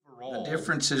all. The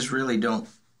differences really don't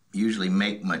usually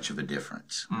make much of a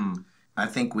difference. I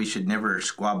think we should never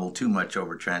squabble too much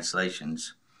over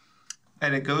translations.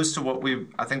 And it goes to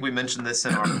I think we mentioned this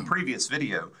in our previous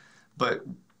video, but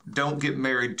don't get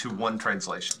married to one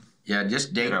translation. Yeah,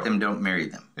 just date them, don't marry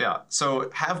them. Yeah, so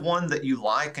have one that you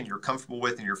like and you're comfortable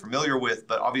with and you're familiar with,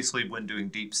 but obviously when doing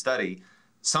deep study,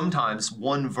 sometimes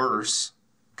one verse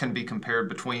can be compared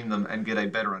between them and get a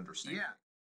better understanding. Yeah.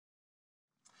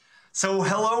 So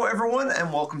hello everyone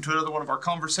and welcome to another one of our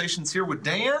conversations here with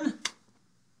Dan.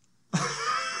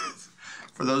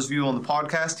 For those of you on the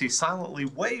podcast, he silently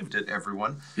waved at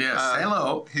everyone. Yes,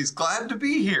 hello. He's glad to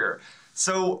be here.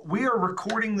 So we are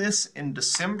recording this in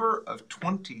December of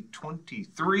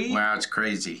 2023. Wow, it's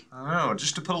crazy. I know,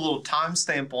 just to put a little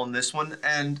timestamp on this one.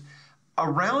 And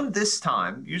around this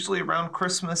time, usually around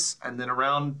Christmas and then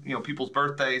around people's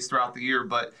birthdays throughout the year,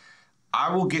 but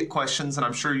I will get questions, and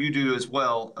I'm sure you do as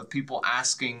well, of people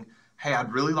asking, hey,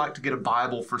 I'd really like to get a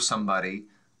Bible for somebody.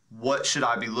 What should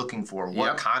I be looking for?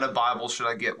 What kind of Bible should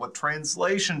I get? What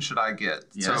translation should I get?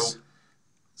 Yes.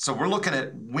 So we're looking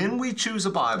at when we choose a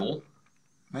Bible,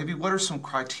 maybe what are some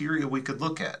criteria we could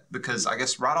look at? Because I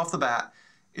guess right off the bat,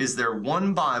 is there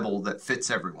one Bible that fits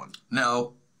everyone?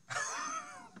 No.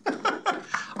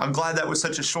 I'm glad that was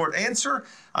such a short answer.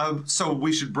 So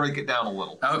we should break it down a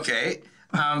little. Okay.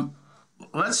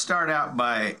 Let's start out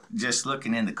by just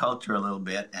looking in the culture a little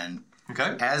bit. And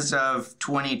as of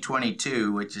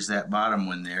 2022, which is that bottom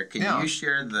one there, can you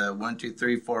share the 1, 2,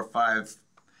 3, 4, 5,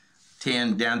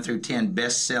 10, down through 10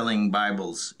 best-selling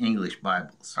Bibles, English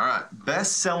Bibles? All right.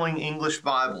 Best-selling English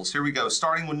Bibles. Here we go.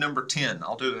 Starting with number 10.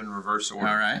 I'll do it in reverse order.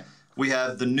 All right. We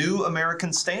have the New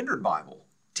American Standard Bible.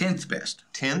 10th best.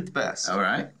 10th best. All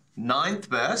right. 9th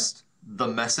best, The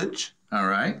Message. All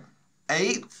right.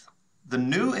 8th, the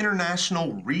New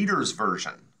International Reader's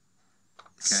Version.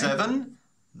 7,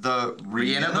 the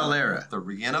Reina Valera. The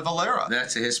Reina Valera.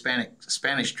 That's a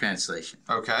Spanish translation.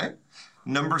 Okay.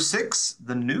 Number 6,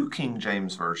 the New King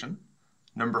James Version.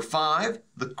 Number 5,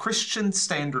 the Christian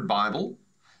Standard Bible.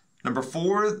 Number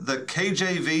 4, the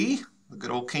KJV, the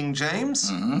good old King James.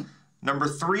 Number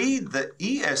 3, the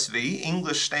ESV,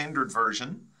 English Standard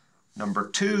Version. Number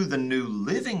 2, the New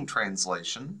Living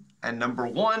Translation. And number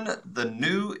 1, the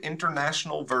New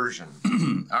International Version.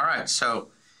 All right, so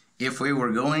if we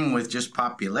were going with just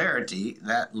popularity,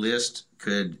 that list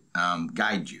could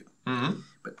guide you.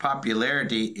 But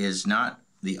popularity is not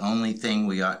the only thing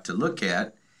we ought to look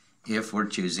at if we're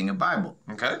choosing a Bible.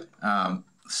 Okay.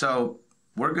 So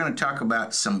we're going to talk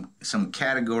about some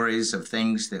categories of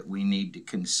things that we need to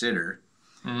consider.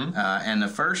 And the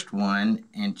first one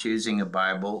in choosing a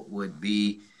Bible would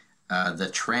be the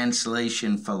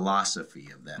translation philosophy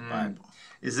of that Bible.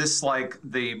 Is this like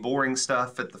the boring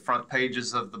stuff at the front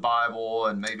pages of the Bible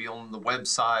and maybe on the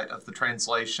website of the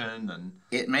translation? And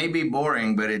it may be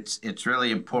boring, but it's really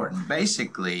important.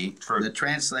 Basically, the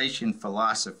translation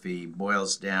philosophy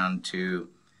boils down to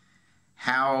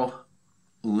how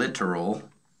literal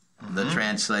the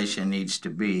translation needs to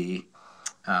be.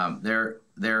 There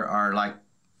are, like,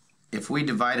 if we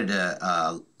divided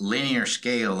a linear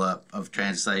scale up of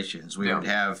translations, we would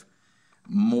have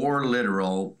more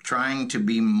literal, trying to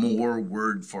be more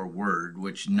word for word,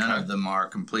 which none of them are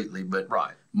completely, but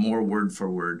more word for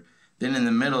word. Then in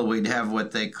the middle, we'd have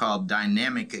what they call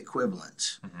dynamic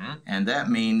equivalence. And that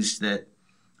means that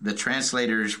the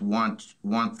translators want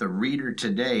the reader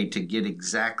today to get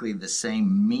exactly the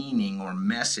same meaning or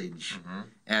message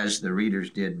as the readers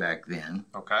did back then.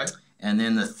 Okay. And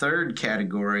then the third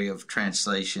category of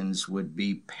translations would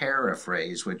be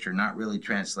paraphrased, which are not really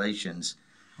translations.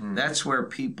 That's where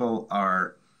people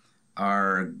are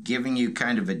giving you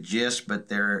kind of a gist, but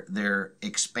they're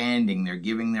expanding. They're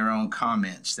giving their own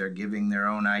comments. They're giving their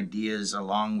own ideas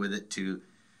along with it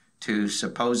to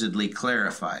supposedly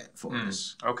clarify it for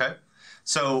us. Okay.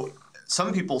 So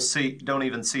some people don't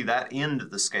even see that end of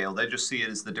the scale. They just see it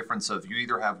as the difference of you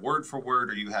either have word for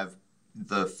word or you have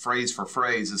the phrase for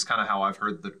phrase, is kind of how I've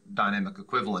heard the dynamic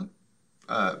equivalent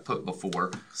put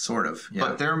before. Sort of,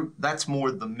 yeah. But that's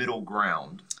more the middle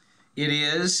ground. It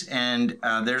is, and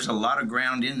there's a lot of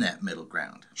ground in that middle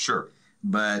ground. Sure.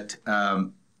 But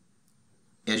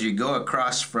as you go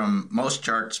across from most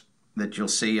charts that you'll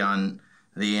see on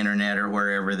the internet or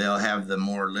wherever, they'll have the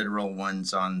more literal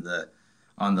ones on the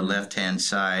left-hand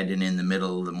side, and in the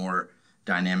middle, the more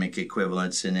dynamic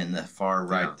equivalents, and in the far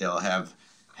right, they'll have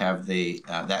the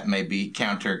that may be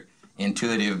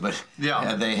counterintuitive, but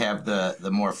they have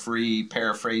the more free,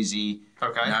 paraphrasey.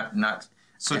 Okay. Not.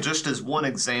 So just as one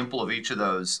example of each of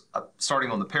those, starting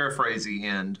on the paraphrasing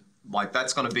end, like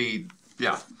that's going to be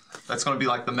Yeah. That's going to be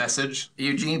like the Message.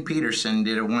 Eugene Peterson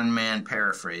did a one-man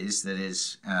paraphrase that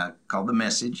is called The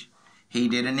Message. He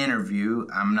did an interview.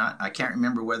 I can't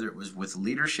remember whether it was with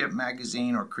Leadership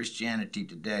Magazine or Christianity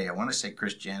Today. I want to say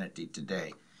Christianity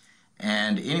Today.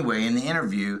 And anyway, in the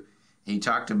interview, he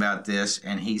talked about this,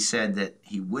 and he said that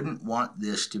he wouldn't want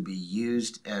this to be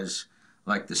used as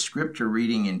like the scripture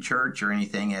reading in church or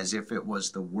anything, as if it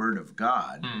was the Word of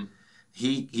God.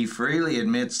 He freely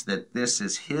admits that this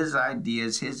is his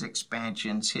ideas, his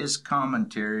expansions, his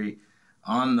commentary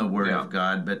on the Word of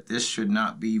God, but this should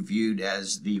not be viewed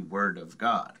as the Word of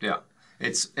God. Yeah.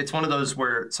 It's one of those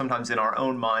where sometimes in our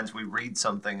own minds we read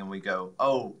something and we go,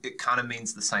 oh, it kind of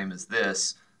means the same as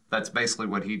this. That's basically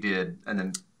what he did, and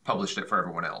then published it for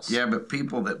everyone else. Yeah, but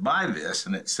people that buy this,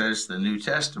 and it says the New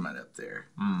Testament up there,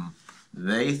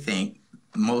 they think,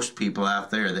 most people out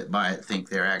there that buy it think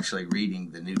they're actually reading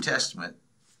the New Testament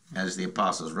as the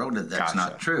apostles wrote it. That's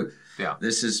not true. Yeah.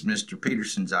 This is Mr.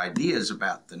 Peterson's ideas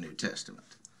about the New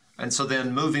Testament. And so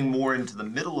then moving more into the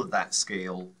middle of that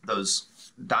scale,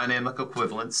 those dynamic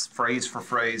equivalents, phrase for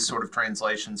phrase sort of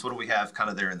translations, what do we have kind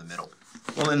of there in the middle?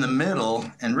 Well, in the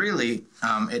middle, and really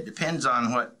it depends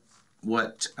on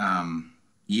what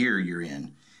year you're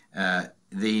in.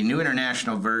 The New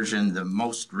International Version, the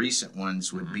most recent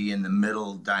ones, would be in the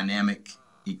middle dynamic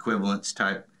equivalence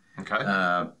type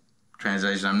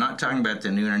translation. I'm not talking about the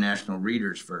New International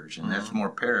Reader's Version. That's more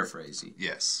paraphrasing.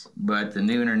 Yes. But the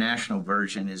New International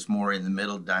Version is more in the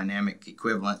middle dynamic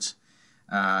equivalence.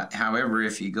 However,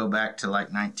 if you go back to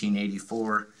like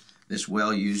 1984, this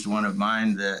well-used one of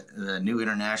mine, the New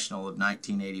International of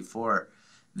 1984,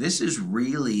 this is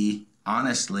really,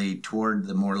 honestly, toward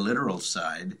the more literal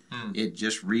side. It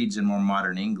just reads in more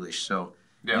modern English. So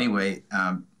anyway,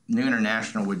 New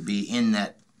International would be in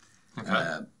that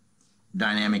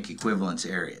dynamic equivalence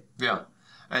area. Yeah.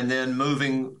 And then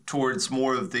moving towards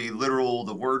more of the literal,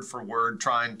 the word for word,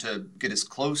 trying to get as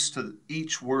close to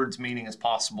each word's meaning as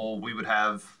possible, we would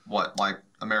have what, like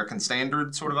American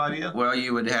Standard sort of idea? Well,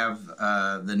 you would have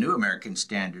the New American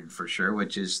Standard for sure,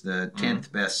 which is the 10th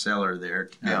bestseller there.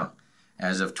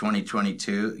 As of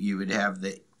 2022, you would have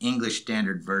the English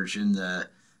Standard Version, the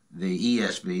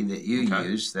ESV that you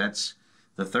use. That's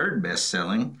the third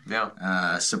best-selling.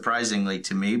 Surprisingly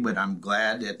to me, but I'm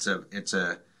glad it's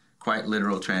a quite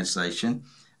literal translation.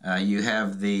 You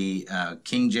have the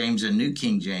King James and New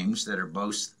King James that are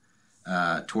both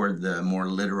toward the more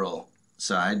literal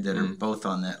side, that are both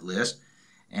on that list.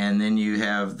 And then you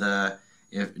have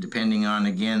depending on,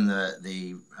 again,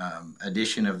 the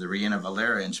edition of the Reina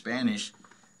Valera in Spanish,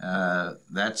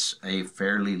 that's a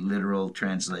fairly literal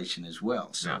translation as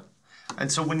well. So. And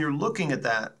so when you're looking at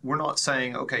that, we're not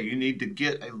saying, okay, you need to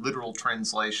get a literal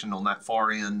translation on that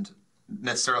far end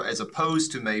necessarily, as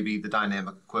opposed to maybe the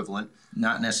dynamic equivalent.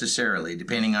 Not necessarily,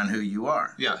 depending on who you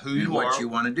are. Yeah, who you and are. what you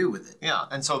want to do with it. Yeah,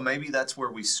 and so maybe that's where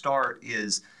we start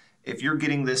is if you're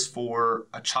getting this for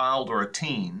a child or a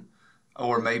teen,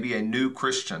 or maybe a new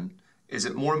Christian, is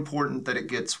it more important that it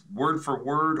gets word for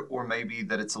word, or maybe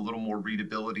that it's a little more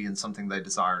readability and something they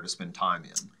desire to spend time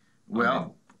in?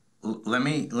 Well, let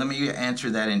me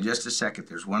answer that in just a second.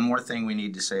 There's one more thing we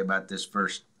need to say about this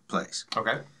first place.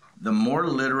 Okay. The more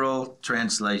literal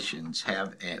translations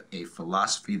have a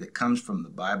philosophy that comes from the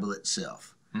Bible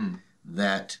itself,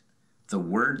 that the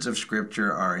words of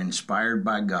Scripture are inspired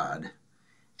by God,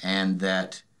 and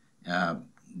that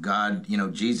God,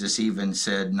 Jesus even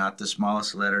said, not the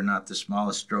smallest letter, not the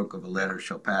smallest stroke of a letter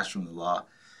shall pass from the law.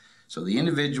 So the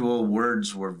individual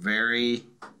words were very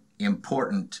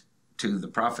important to the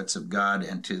prophets of God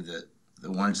and to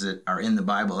the ones that are in the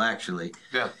Bible, actually.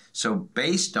 Yeah. So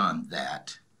based on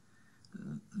that,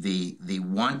 the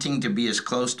wanting to be as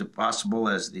close to possible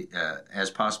as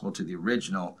possible to the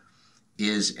original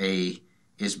is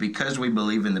because we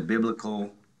believe in the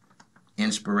biblical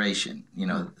inspiration.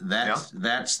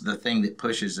 That's the thing that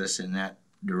pushes us in that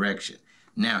direction.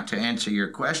 Now, to answer your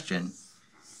question,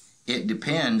 it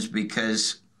depends,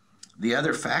 because the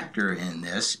other factor in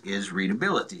this is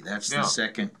readability. That's the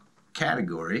second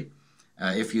category.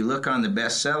 If you look on the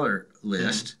bestseller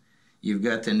list, you've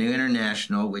got the New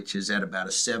International, which is at about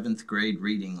a 7th grade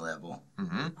reading level,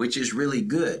 which is really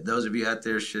good. Those of you out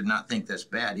there should not think that's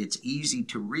bad. It's easy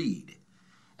to read.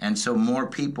 And so more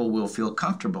people will feel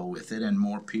comfortable with it, and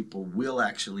more people will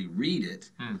actually read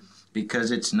it because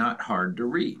it's not hard to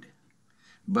read.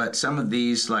 But some of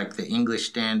these, like the English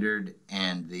Standard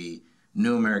and the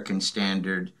New American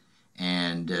Standard,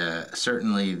 and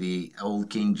certainly the Old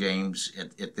King James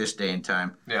at this day and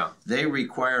time, they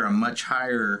require a much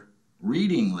higher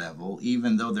reading level,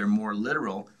 even though they're more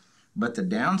literal. But the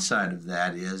downside of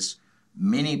that is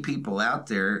many people out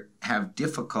there have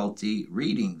difficulty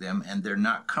reading them, and they're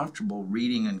not comfortable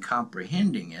reading and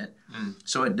comprehending it.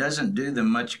 So it doesn't do them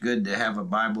much good to have a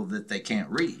Bible that they can't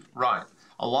read. Right.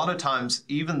 A lot of times,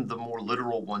 even the more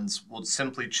literal ones will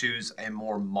simply choose a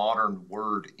more modern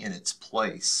word in its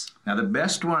place. Now, the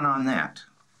best one on that,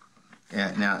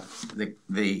 now the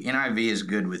NIV is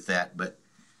good with that, but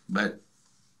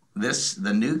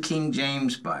the New King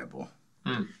James Bible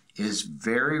is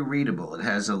very readable. It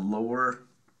has a lower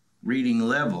reading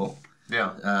level,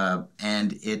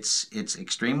 and it's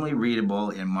extremely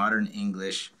readable in modern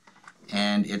English,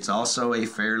 and it's also a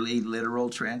fairly literal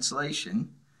translation.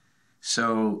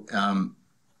 So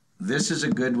this is a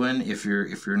good one if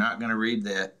you're not going to read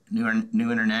the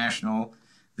New International.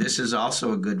 This is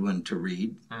also a good one to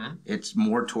read. It's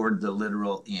more toward the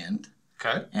literal end.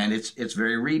 Okay. And it's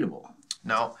very readable.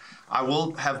 Now, I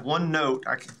will have one note.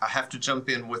 I have to jump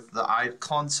in with the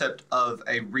concept of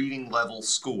a reading level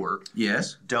score.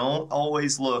 Yes. Don't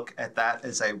always look at that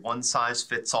as a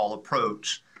one-size-fits-all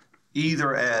approach,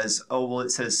 either as, oh, well,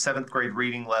 it says 7th grade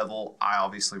reading level. I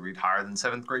obviously read higher than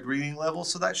 7th grade reading level,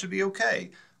 so that should be okay.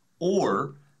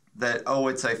 Or that, oh,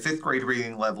 it's a 5th grade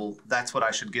reading level. That's what I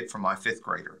should get from my 5th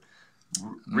grader.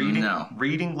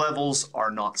 Reading levels are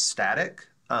not static.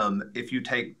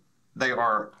 They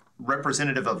are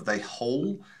representative of the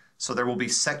whole. So there will be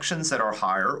sections that are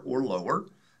higher or lower.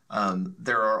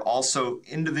 There are also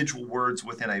individual words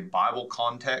within a Bible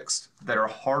context that are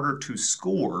harder to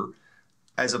score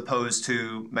as opposed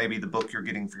to maybe the book you're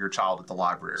getting for your child at the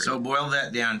library. So boil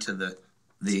that down to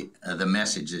the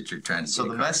message that you're trying to say. So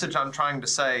the message I'm trying to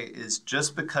say is,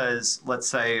 just because, let's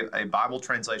say, a Bible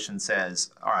translation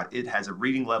says, all right, it has a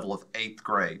reading level of 8th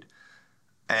grade,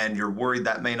 and you're worried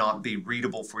that may not be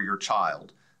readable for your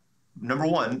child. Number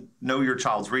one, know your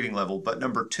child's reading level. But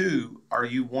number two, are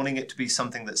you wanting it to be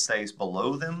something that stays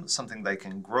below them, something they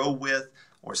can grow with,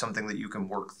 or something that you can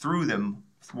work through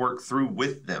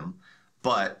with them?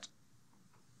 But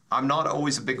I'm not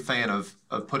always a big fan of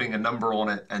putting a number on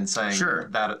it and saying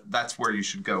that's where you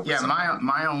should go. Yeah,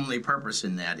 my only purpose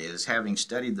in that is, having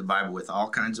studied the Bible with all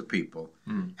kinds of people,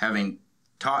 having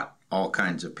taught all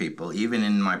kinds of people, even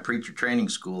in my preacher training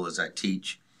school as I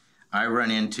teach, I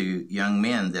run into young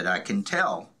men that I can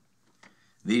tell,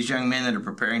 these young men that are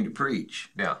preparing to preach,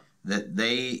 that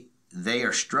they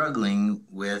are struggling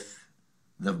with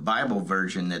the Bible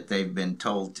version that they've been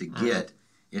told to get.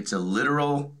 It's a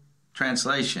literal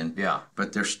translation,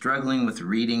 but they're struggling with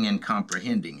reading and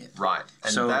comprehending it. Right.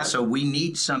 And so we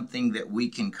need something that we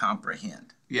can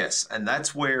comprehend. Yes, and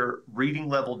that's where reading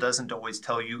level doesn't always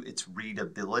tell you its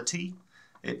readability.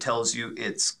 It tells you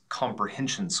its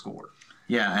comprehension score.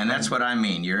 Yeah, and that's what I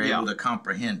mean. You're able to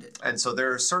comprehend it. And so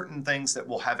there are certain things that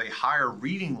will have a higher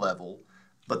reading level,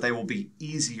 but they will be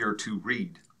easier to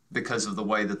read because of the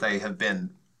way that they have been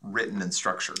written and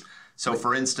structured. So,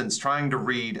 for instance, trying to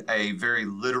read a very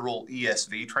literal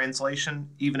ESV translation,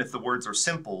 even if the words are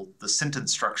simple, the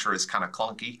sentence structure is kind of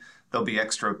clunky. There'll be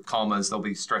extra commas, they'll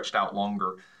be stretched out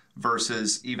longer,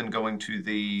 versus even going to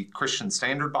the Christian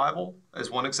Standard Bible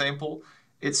as one example.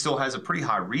 It still has a pretty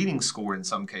high reading score in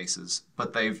some cases,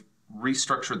 but they've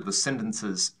restructured the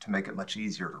sentences to make it much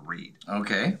easier to read.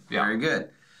 Okay, very good.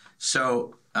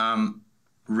 So,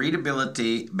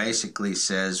 readability basically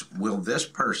says, will this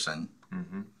person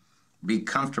be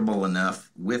comfortable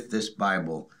enough with this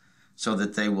Bible so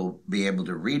that they will be able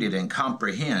to read it and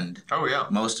comprehend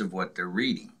most of what they're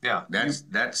reading? Yeah.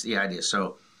 That's the idea.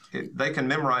 So they can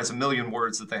memorize a million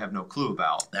words that they have no clue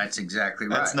about. That's exactly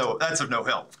right. That's of no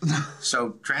help.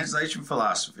 So translation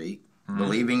philosophy,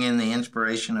 believing in the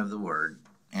inspiration of the Word,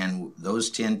 and those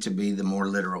tend to be the more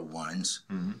literal ones.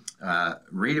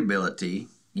 Readability,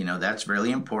 that's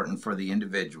really important for the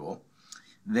individual.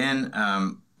 Then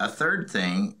a third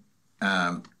thing,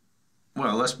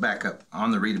 well, let's back up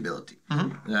on the readability.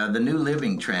 The New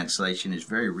Living Translation is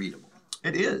very readable.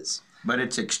 It is. But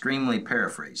it's extremely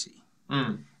paraphrasy.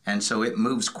 And so it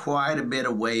moves quite a bit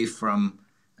away from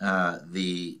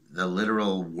the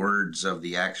literal words of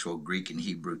the actual Greek and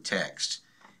Hebrew text.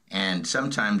 And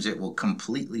sometimes it will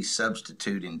completely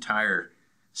substitute entire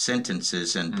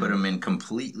sentences and put them in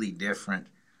completely different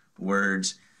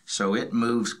words. So it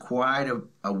moves quite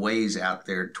a ways out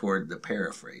there toward the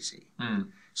paraphrasing.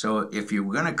 So if you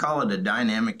were going to call it a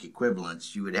dynamic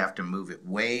equivalence, you would have to move it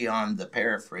way on the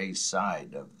paraphrase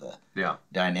side of the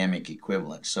dynamic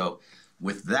equivalence. So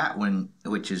with that one,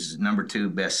 which is number 2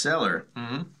 bestseller,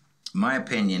 my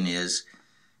opinion is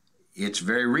it's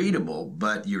very readable,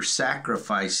 but you're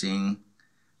sacrificing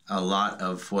a lot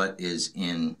of what is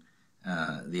in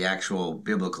the actual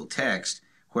biblical text,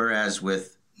 whereas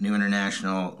with New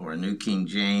International or New King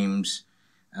James,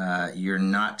 you're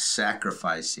not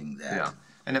sacrificing that. Yeah.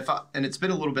 And it's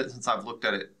been a little bit since I've looked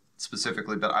at it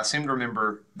specifically, but I seem to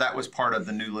remember that was part of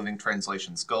the New Living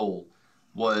Translation's goal,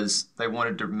 was they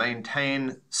wanted to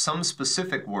maintain some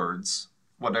specific words,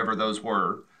 whatever those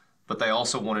were, but they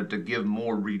also wanted to give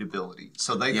more readability.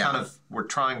 So they kind of were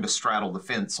trying to straddle the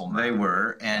fence on that. They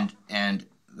were, and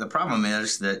the problem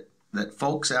is that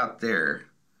folks out there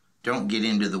don't get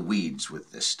into the weeds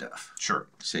with this stuff. Sure.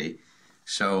 See?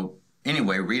 So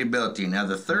anyway, readability. Now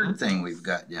the third thing we've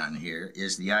got down here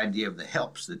is the idea of the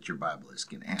helps that your Bible is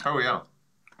going to have. Oh, yeah.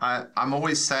 I'm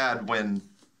always sad when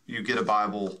you get a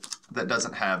Bible that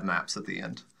doesn't have maps at the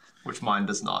end, which mine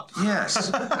does not.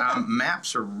 Yes.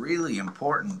 Maps are really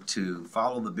important to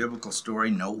follow the biblical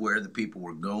story, know where the people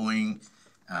were going,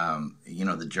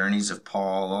 the journeys of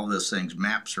Paul, all those things.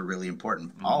 Maps are really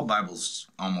important. All Bibles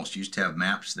almost used to have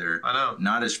maps. They're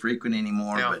not as frequent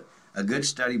anymore, but a good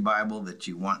study Bible that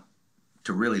you want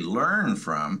to really learn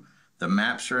from, the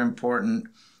maps are important.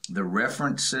 The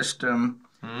reference system,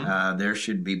 there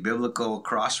should be biblical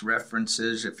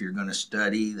cross-references if you're going to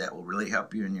study. That will really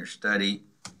help you in your study.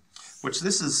 Which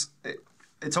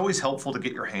it's always helpful to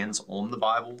get your hands on the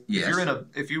Bible. Yes.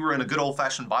 If you were in a good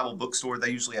old-fashioned Bible bookstore, they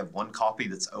usually have one copy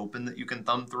that's open that you can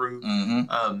thumb through.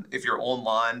 If you're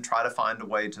online, try to find a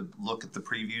way to look at the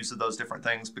previews of those different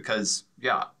things, because,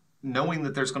 knowing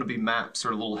that there's going to be maps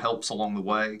or little helps along the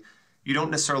way, you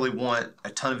don't necessarily want a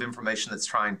ton of information that's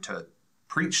trying to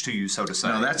preach to you, so to say.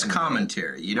 No, that's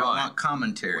commentary. You don't want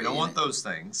commentary. We don't want those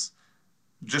things,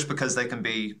 just because they can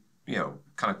be,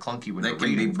 kind of clunky when they you're can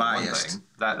reading be biased. One thing,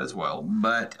 that as well.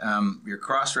 But your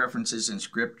cross-references in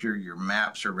Scripture, your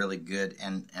maps are really good.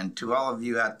 And to all of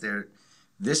you out there,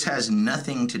 this has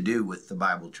nothing to do with the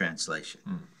Bible translation.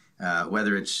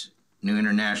 Whether it's New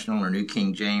International or New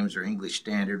King James or English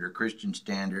Standard or Christian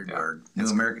Standard or New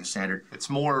American Standard. It's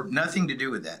more nothing to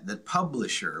do with that. The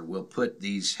publisher will put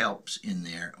these helps in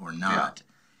there or not,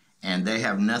 and they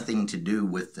have nothing to do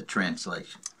with the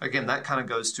translation. Again, that kind of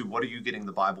goes to, what are you getting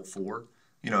the Bible for?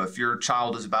 If your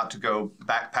child is about to go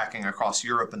backpacking across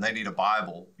Europe and they need a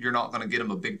Bible, you're not going to get them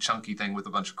a big chunky thing with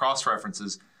a bunch of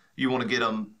cross-references. You want to get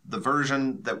them the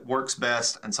version that works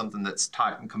best and something that's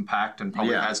tight and compact and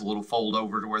probably has a little fold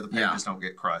over to where the pages don't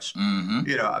get crushed.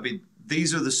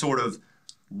 These are the sort of,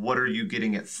 what are you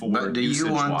getting it for? But do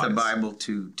you want the Bible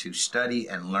to study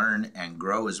and learn and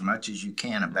grow as much as you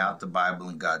can about the Bible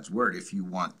and God's Word? If you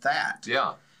want that,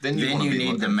 then you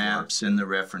need the maps and the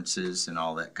references and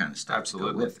all that kind of stuff.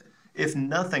 Absolutely. To go with it. If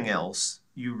nothing else,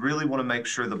 you really want to make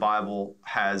sure the Bible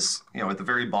has, at the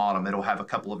very bottom, it'll have a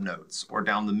couple of notes, or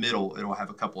down the middle, it'll have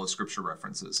a couple of scripture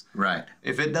references. Right.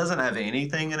 If it doesn't have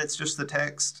anything and it's just the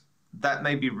text, that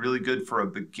may be really good for a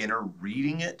beginner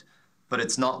reading it, but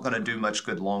it's not going to do much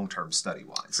good long-term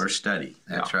study-wise. For study,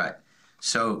 that's right.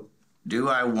 So do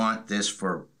I want this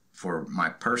for my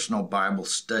personal Bible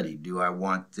study? Do I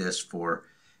want this for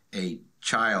a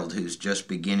child who's just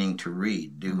beginning to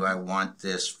read? Do I want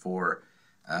this for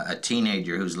a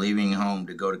teenager who's leaving home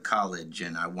to go to college,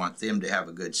 and I want them to have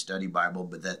a good study Bible,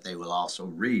 but that they will also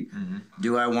read?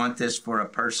 Do I want this for a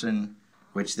person,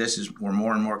 which we're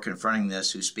more and more confronting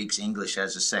this, who speaks English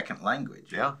as a second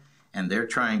language? And they're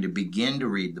trying to begin to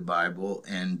read the Bible,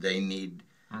 and they need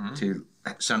to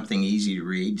something easy to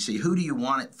read. See, who do you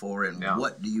want it for, and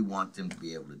what do you want them to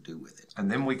be able to do with it?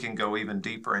 And then we can go even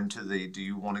deeper into do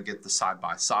you want to get the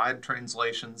side-by-side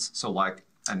translations? So like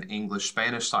an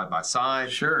English-Spanish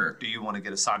side-by-side? Sure. Do you want to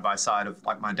get a side-by-side of,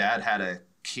 like my dad had a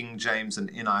King James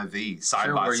and NIV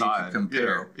side-by-side? Where you can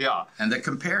compare. Yeah. And the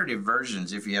comparative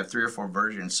versions, if you have 3 or 4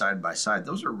 versions side-by-side,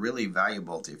 those are really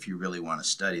valuable if you really want to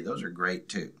study. Those are great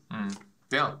too.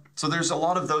 Yeah. So there's a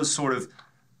lot of those sort of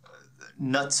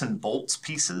nuts and bolts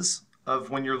pieces of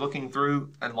when you're looking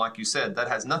through. And like you said, that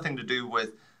has nothing to do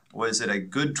with, was it a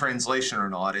good translation or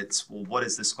not? It's, well, what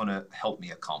is this going to help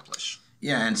me accomplish?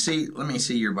 Yeah, and let me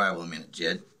see your Bible a minute,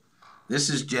 Jed. This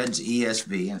is Jed's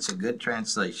ESV, and it's a good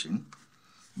translation.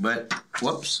 But,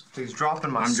 whoops. He's dropping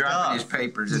my stuff. I'm dropping his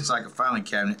papers. It's like a filing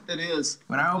cabinet. It is.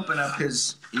 When I open up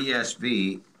his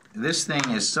ESV, this thing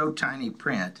is so tiny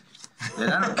print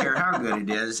that I don't care how good it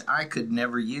is, I could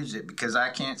never use it because I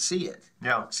can't see it.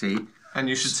 Yeah. See? And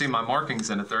you should see my markings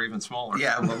in it. They're even smaller.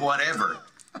 Yeah, well, whatever.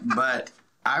 But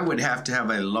I would have to have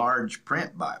a large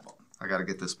print Bible. I got to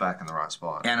get this back in the right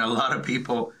spot. And a lot of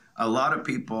people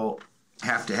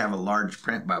have to have a large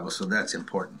print Bible, so that's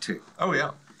important too. Oh, yeah.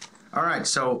 All right,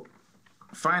 so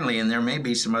finally, and there may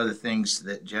be some other things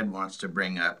that Jed wants to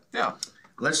bring up. Yeah.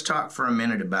 Let's talk for a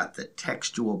minute about the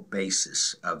textual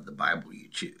basis of the Bible you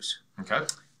choose. Okay.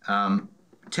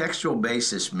 Textual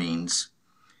basis means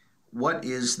what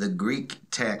is the Greek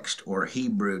text or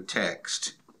Hebrew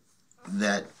text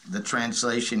that the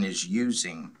translation is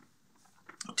using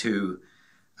to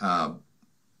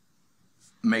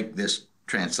make this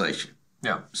translation?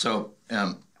 Yeah. So,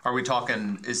 are we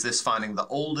talking, is this finding the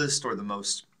oldest or the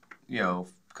most,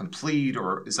 complete,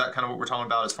 or is that kind of what we're talking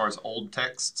about as far as old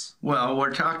texts? Well,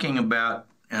 we're talking about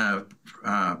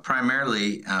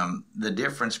primarily the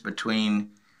difference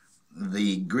between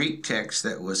the Greek text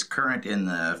that was current in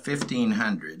the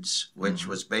 1500s, which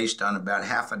was based on about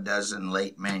half a dozen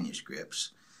late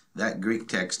manuscripts. That Greek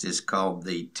text is called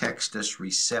the Textus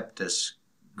Receptus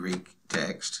Greek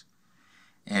text.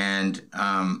 And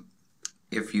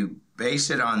if you base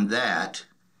it on that,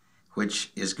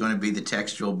 which is going to be the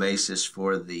textual basis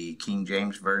for the King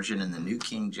James Version and the New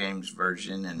King James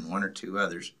Version and one or two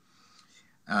others,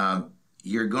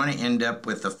 you're going to end up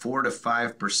with a 4 to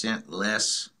 5%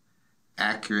 less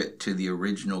accurate to the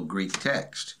original Greek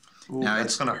text. Ooh, now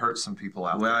it's going to hurt some people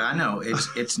out well, there. I know.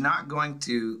 It's not going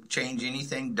to change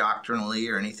anything doctrinally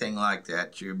or anything like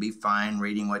that. You'll be fine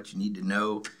reading what you need to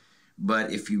know.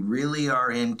 But if you really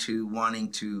are into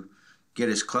wanting to get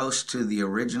as close to the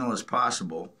original as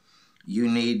possible, you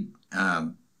need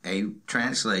a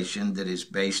translation that is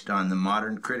based on the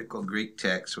modern critical Greek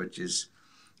text, which is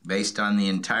based on the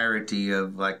entirety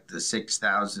of like the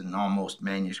 6,000 almost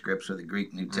manuscripts of the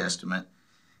Greek New Testament,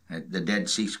 the Dead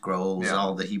Sea Scrolls,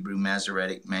 all the Hebrew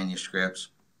Masoretic manuscripts.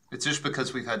 It's just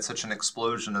because we've had such an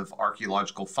explosion of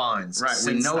archaeological finds. Right,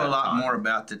 we know a lot more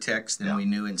about the text than we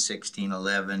knew in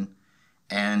 1611,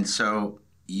 and so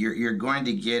you're going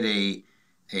to get a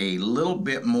little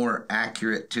bit more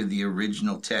accurate to the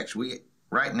original text.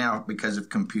 Right now, because of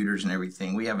computers and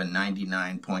everything, we have a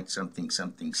 99 point something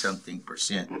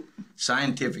percent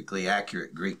scientifically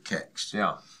accurate Greek text.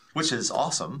 Yeah, which is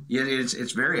awesome. Yeah,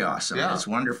 it's very awesome. Yeah. It's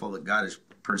wonderful that God has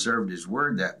preserved His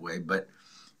Word that way. But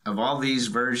of all these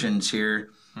versions here,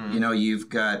 you've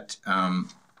got, I'm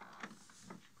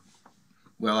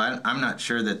not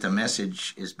sure that the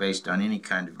Message is based on any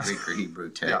kind of Greek or Hebrew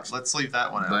text. Yeah, let's leave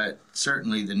that one out. But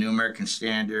certainly the New American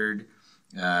Standard,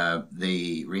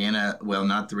 the Reina,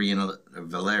 not the Reina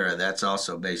Valera, that's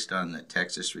also based on the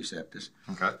Textus Receptus.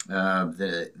 Okay.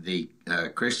 The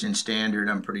Christian Standard,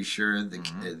 I'm pretty sure,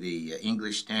 the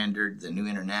English Standard, the New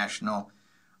International,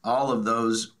 all of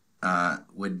those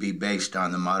would be based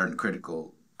on the modern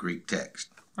critical Greek text.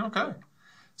 Okay.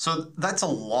 So that's a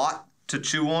lot to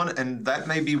chew on, and that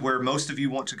may be where most of you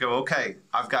want to go, okay,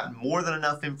 I've got more than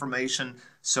enough information,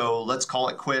 so let's call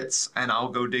it quits, and I'll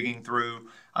go digging through.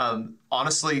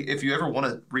 Honestly, if you ever want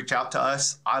to reach out to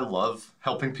us, I love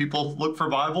helping people look for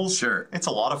Bibles. Sure. It's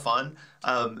a lot of fun,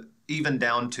 even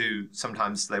down to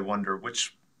sometimes they wonder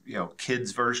which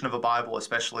kids' version of a Bible,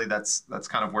 especially, that's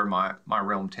kind of where my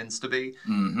realm tends to be.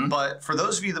 Mm-hmm. But for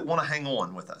those of you that want to hang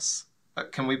on with us,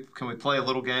 can we play a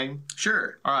little game?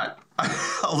 Sure. All right,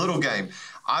 a little game.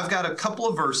 I've got a couple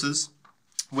of verses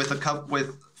with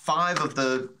 5 of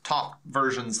the top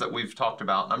versions that we've talked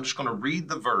about. I'm just going to read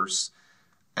the verse,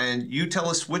 and you tell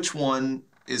us which one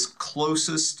is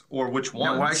closest or which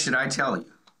one. Now, why should I tell you?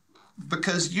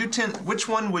 Because which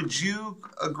one would you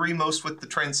agree most with the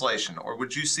translation, or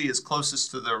would you see as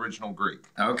closest to the original Greek?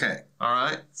 Okay. All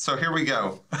right, so here we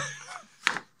go.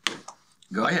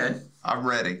 Go ahead. I'm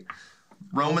ready.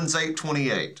 Romans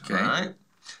 8:28. Okay. All right.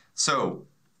 So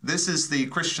this is the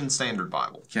Christian Standard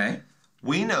Bible. Okay.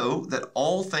 We know that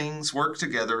all things work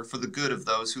together for the good of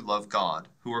those who love God,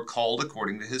 who are called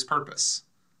according to His purpose.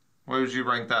 Where would you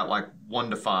rank that, like 1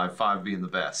 to 5, 5 being the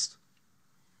best?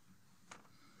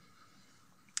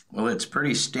 Well, it's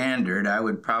pretty standard. I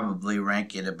would probably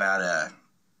rank it about a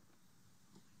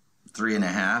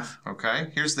 3.5. Okay.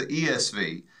 Here's the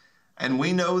ESV. And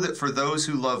we know that for those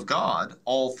who love God,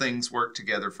 all things work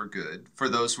together for good, for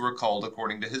those who are called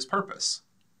according to His purpose.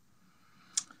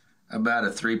 About a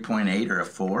 3.8 or a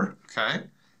 4. Okay.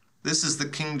 This is the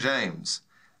King James.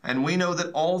 And we know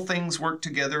that all things work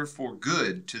together for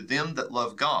good to them that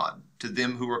love God, to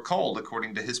them who are called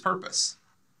according to His purpose.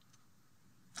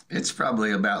 It's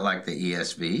probably about like the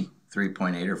ESV,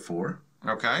 3.8 or 4.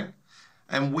 Okay.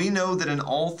 And we know that in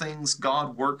all things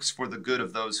God works for the good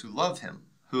of those who love Him,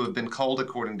 who have been called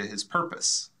according to His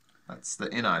purpose. That's the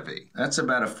NIV. That's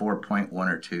about a 4.1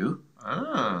 or 2.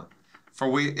 Ah.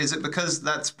 Is it because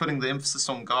that's putting the emphasis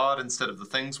on God instead of the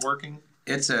things working?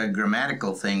 It's a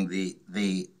grammatical thing.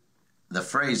 The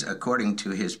phrase "according to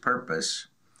His purpose"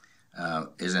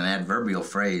 is an adverbial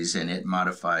phrase, and it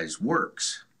modifies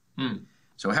works.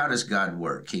 So how does God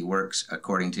work? He works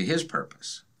according to His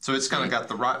purpose. So it's kind of got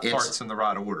the right parts in the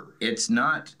right order. It's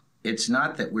not it's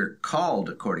not that we're called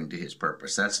according to his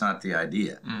purpose. That's not the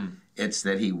idea. It's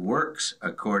that he works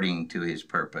according to his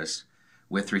purpose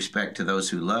with respect to those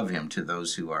who love him, to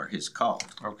those who are his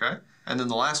called. Okay. And then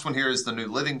the last one here is the New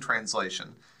Living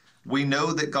Translation. We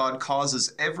know that God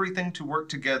causes everything to work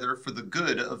together for the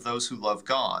good of those who love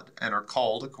God and are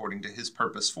called according to his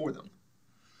purpose for them.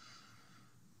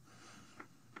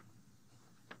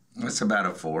 That's about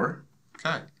a 4.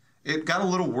 Okay. It got a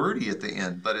little wordy at the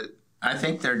end, but I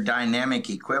think their dynamic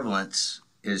equivalence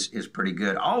is pretty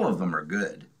good. All of them are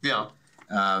good. Yeah.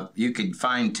 You could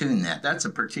fine-tune that. That's a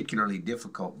particularly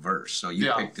difficult verse, so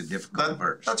you picked a difficult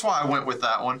verse. That's why I went with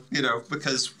that one,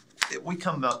 because we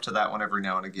come up to that one every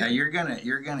now and again. Now you're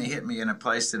gonna hit me in a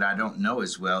place that I don't know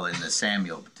as well in the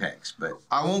Samuel text, but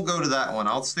I won't go to that one.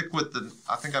 I'll stick with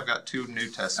I think I've got 2 New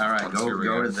Testament. All right,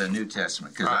 go to the New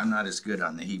Testament, because I'm not as good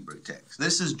on the Hebrew text.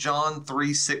 This is John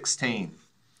 3:16.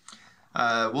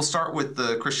 We'll start with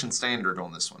the Christian Standard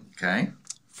on this one. Okay.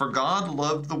 For God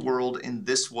loved the world in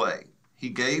this way. He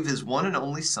gave his one and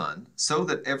only Son, so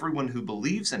that everyone who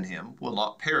believes in him will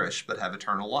not perish but have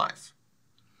eternal life.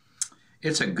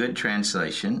 It's a good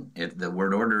translation. The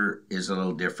word order is a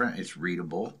little different. It's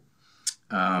readable.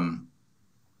 One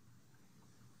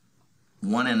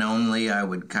and only, I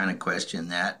would kind of question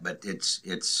that, but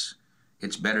it's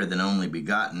better than only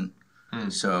begotten.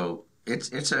 So it's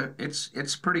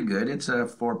pretty good. It's a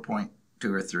 4.2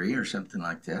 or 3 or something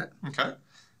like that. Okay.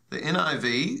 The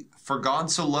NIV, for God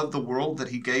so loved the world that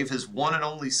he gave his one and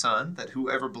only Son, that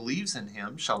whoever believes in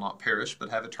him shall not perish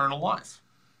but have eternal life.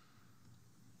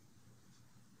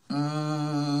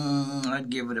 I'd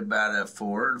give it about a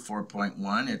 4,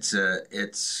 4.1.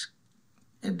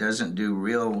 It doesn't do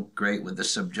real great with the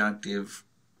subjunctive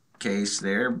case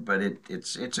there, but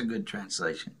it's a good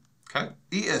translation. Okay.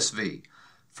 ESV,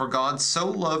 for God so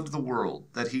loved the world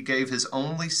that he gave his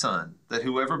only Son, that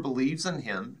whoever believes in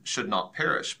him should not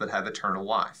perish but have eternal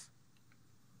life.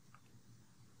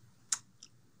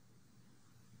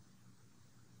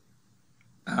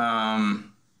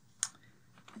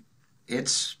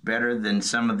 It's better than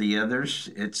some of the others.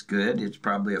 It's good. It's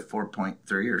probably a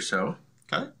 4.3 or so.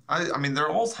 Okay. I mean, they're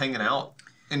all hanging out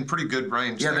in pretty good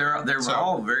range. Yeah, they're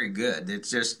all very good. It's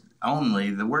just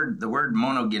only the word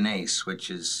monogenes, which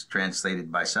is translated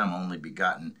by some only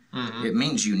begotten. It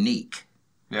means unique.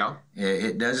 Yeah.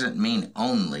 It doesn't mean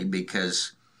only,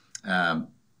 because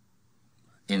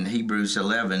in Hebrews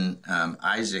 11,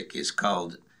 Isaac is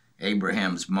called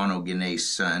Abraham's monogenes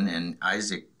son, and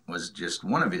Isaac was just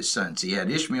one of his sons. He had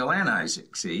Ishmael and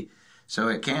Isaac, see? So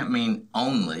it can't mean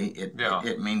only.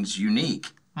 It means unique.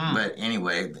 But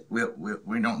anyway,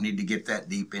 we don't need to get that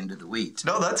deep into the weeds.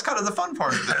 No, that's kind of the fun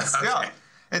part of this. Okay. Yeah.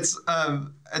 It's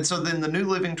and so then the New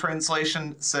Living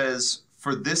Translation says,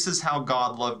 for this is how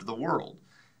God loved the world.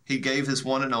 He gave his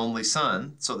one and only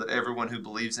Son, so that everyone who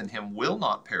believes in him will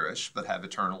not perish, but have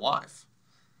eternal life.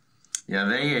 Yeah,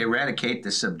 they eradicate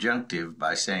the subjunctive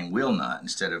by saying will not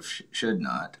instead of should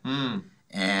not.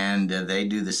 And they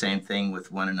do the same thing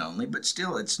with one and only, but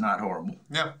still it's not horrible.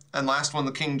 Yeah. And last one,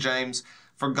 the King James,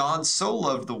 for God so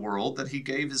loved the world that he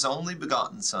gave his only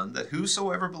begotten Son, that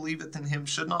whosoever believeth in him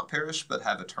should not perish, but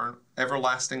have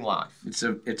everlasting life. It's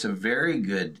a very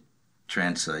good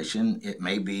translation. It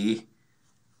may be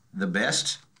the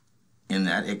best in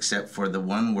that, except for the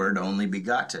one word only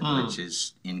begotten, which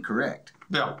is incorrect.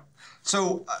 Yeah.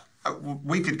 So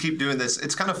we could keep doing this.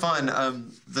 It's kind of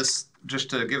fun. This, just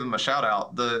to give them a shout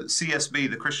out, the CSB,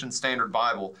 the Christian Standard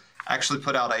Bible, actually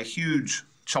put out a huge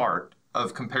chart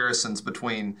of comparisons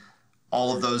between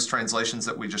all of those translations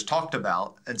that we just talked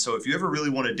about. And so if you ever really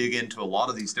want to dig into a lot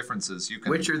of these differences, you can...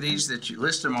 Which are these that you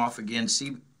list them off again?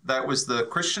 That was the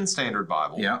Christian Standard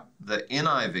Bible, the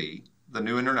NIV, the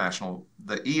New International,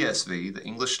 the ESV, the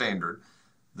English Standard,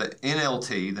 the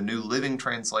NLT, the New Living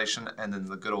Translation, and then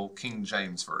the good old King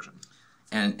James Version.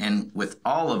 And with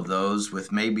all of those,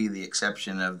 with maybe the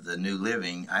exception of the New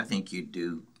Living, I think you'd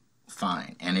do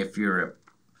fine. And if you're a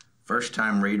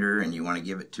first-time reader and you want to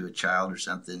give it to a child or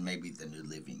something, maybe the New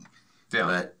Living. Yeah.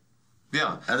 But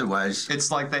yeah, otherwise,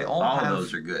 it's like they all of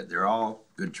those are good. They're all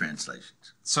good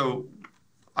translations. So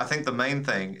I think the main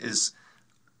thing is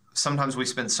sometimes we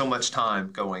spend so much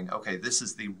time going, okay, this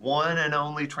is the one and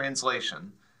only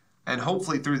translation. And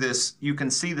hopefully through this, you can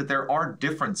see that there are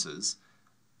differences,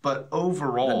 but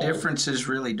overall... The differences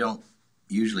really don't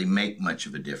usually make much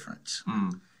of a difference.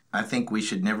 I think we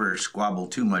should never squabble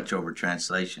too much over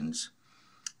translations.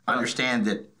 Understand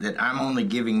that I'm only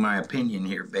giving my opinion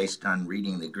here based on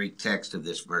reading the Greek text of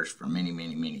this verse for many,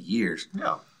 many, many years.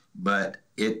 Yeah. But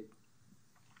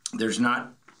there's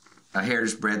not a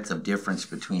hair's breadth of difference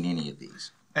between any of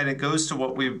these. And it goes to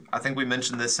what I think we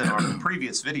mentioned this in our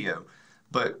previous video,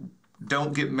 but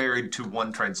don't get married to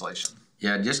one translation.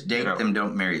 Yeah, just date them,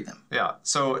 don't marry them. Yeah,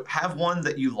 so have one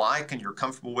that you like and you're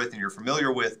comfortable with and you're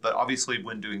familiar with, but obviously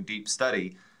when doing deep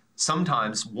study,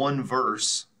 sometimes one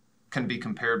verse can be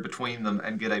compared between them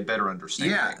and get a better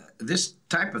understanding. Yeah, this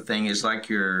type of thing is like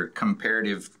your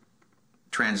comparative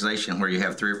translation where you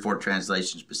have 3 or 4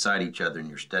 translations beside each other and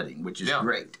you're studying, which is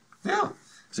great. Yeah.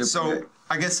 So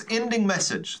I guess ending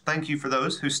message. Thank you for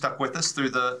those who stuck with us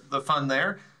through the fun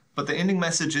there. But the ending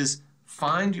message is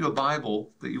find you a Bible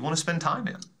that you want to spend time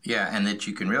in. Yeah, and that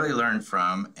you can really learn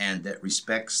from and that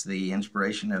respects the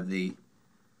inspiration of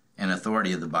and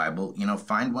authority of the Bible. You know,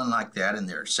 find one like that, and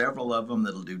there are several of them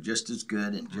that'll do just as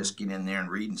good, and just get in there and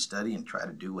read and study and try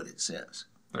to do what it says.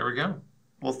 There we go.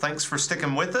 Well, thanks for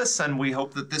sticking with us, and we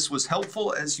hope that this was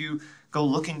helpful as you go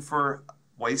looking for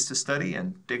ways to study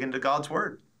and dig into God's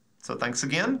Word. So thanks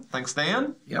again. Thanks,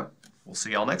 Dan. Yep. We'll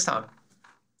see y'all next time.